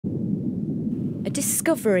A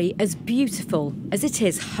discovery as beautiful as it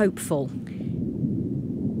is hopeful.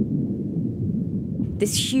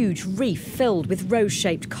 This huge reef filled with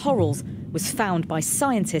rose-shaped corals was found by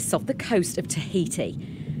scientists off the coast of Tahiti.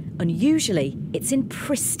 Unusually, it's in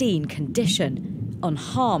pristine condition,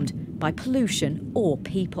 unharmed by pollution or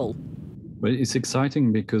people. Well, it's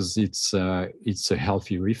exciting because it's a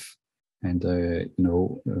healthy reef, and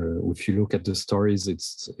if you look at the stories,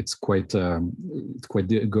 it's quite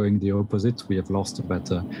going the opposite. We have lost about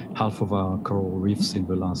half of our coral reefs in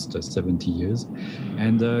the last 70 years,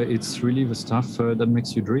 and it's really the stuff that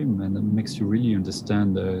makes you dream and makes you really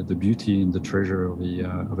understand the beauty and the treasure of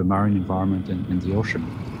the marine environment and the ocean.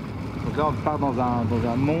 Donc là, on part dans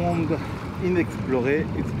un monde inexploré,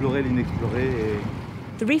 explorer l'inexploré.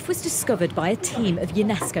 The reef was discovered by a team of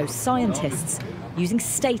UNESCO scientists using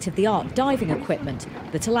state-of-the-art diving equipment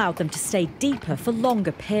that allowed them to stay deeper for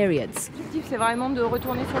longer periods. L'objectif, c'est vraiment de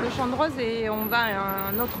retourner sur le champ de rose et on va à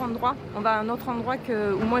un autre endroit. On va à un autre endroit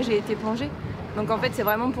où moi j'ai été plongée. Donc en fait, c'est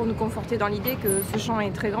vraiment pour nous conforter dans l'idée que ce champ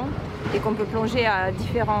est très grand et qu'on peut plonger à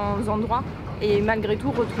différents endroits et malgré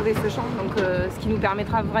tout retrouver ce champ. Donc ce qui nous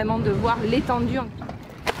permettra vraiment de voir l'étendue.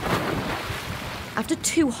 After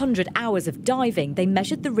 200 hours of diving, they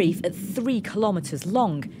measured the reef at 3 kilometres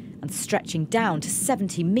long and stretching down to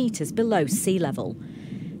 70 metres below sea level.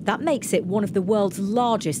 That makes it one of the world's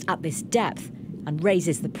largest at this depth and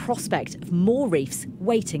raises the prospect of more reefs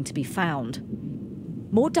waiting to be found.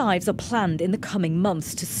 More dives are planned in the coming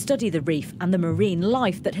months to study the reef and the marine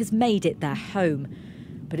life that has made it their home.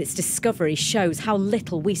 But its discovery shows how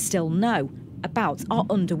little we still know about our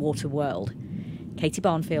underwater world. Katie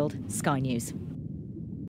Barnfield, Sky News.